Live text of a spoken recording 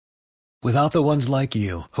Without the ones like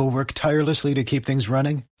you, who work tirelessly to keep things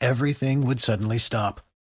running, everything would suddenly stop.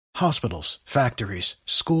 Hospitals, factories,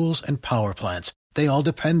 schools, and power plants, they all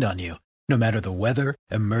depend on you. No matter the weather,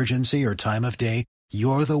 emergency, or time of day,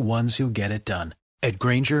 you're the ones who get it done. At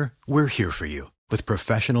Grainger, we're here for you with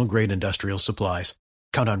professional-grade industrial supplies.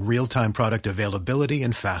 Count on real-time product availability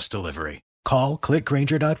and fast delivery. Call,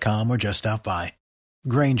 clickgrainger.com, or just stop by.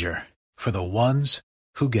 Grainger, for the ones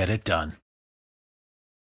who get it done.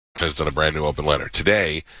 Has done a brand new open letter.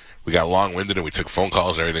 Today, we got long-winded and we took phone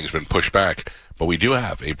calls and everything's been pushed back, but we do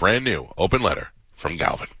have a brand new open letter from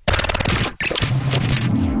Galvin.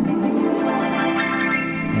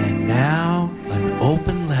 And now, an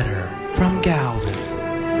open letter from Galvin.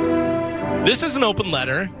 This is an open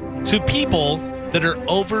letter to people that are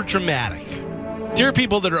over-dramatic. Dear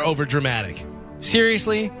people that are over-dramatic,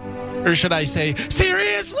 seriously? Or should I say,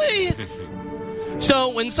 seriously? So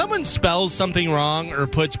when someone spells something wrong or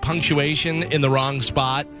puts punctuation in the wrong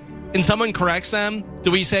spot and someone corrects them,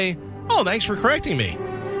 do we say, oh, thanks for correcting me?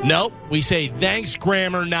 Nope, we say, thanks,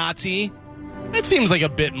 grammar Nazi. That seems like a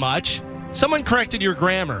bit much. Someone corrected your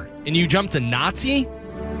grammar and you jumped to Nazi?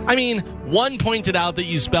 I mean, one pointed out that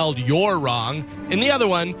you spelled "your" wrong, and the other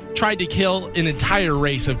one tried to kill an entire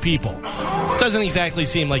race of people. Doesn't exactly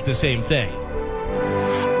seem like the same thing.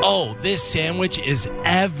 Oh, this sandwich is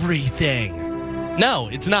everything. No,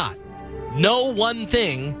 it's not. No one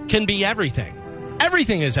thing can be everything.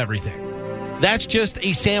 Everything is everything. That's just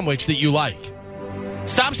a sandwich that you like.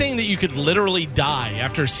 Stop saying that you could literally die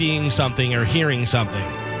after seeing something or hearing something.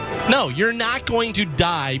 No, you're not going to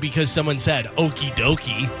die because someone said okie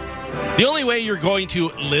dokie. The only way you're going to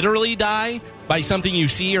literally die by something you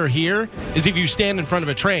see or hear is if you stand in front of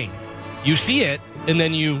a train. You see it, and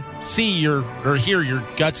then you see or hear your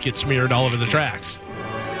guts get smeared all over the tracks.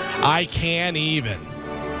 I can't even.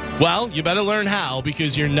 Well, you better learn how,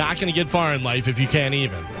 because you're not going to get far in life if you can't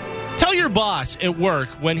even. Tell your boss at work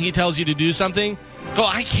when he tells you to do something, go,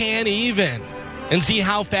 I can't even, and see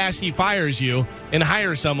how fast he fires you and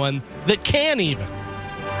hire someone that can even.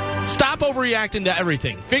 Stop overreacting to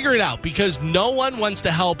everything. Figure it out, because no one wants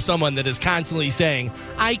to help someone that is constantly saying,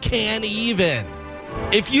 I can't even.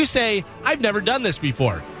 If you say, I've never done this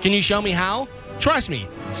before, can you show me how? Trust me,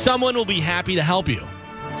 someone will be happy to help you.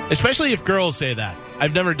 Especially if girls say that.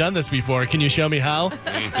 I've never done this before. Can you show me how?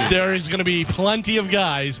 There is going to be plenty of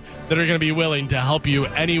guys that are going to be willing to help you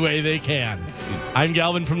any way they can. I'm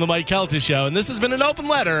Galvin from the Mike Keltis Show, and this has been an open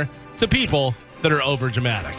letter to people that are overdramatic.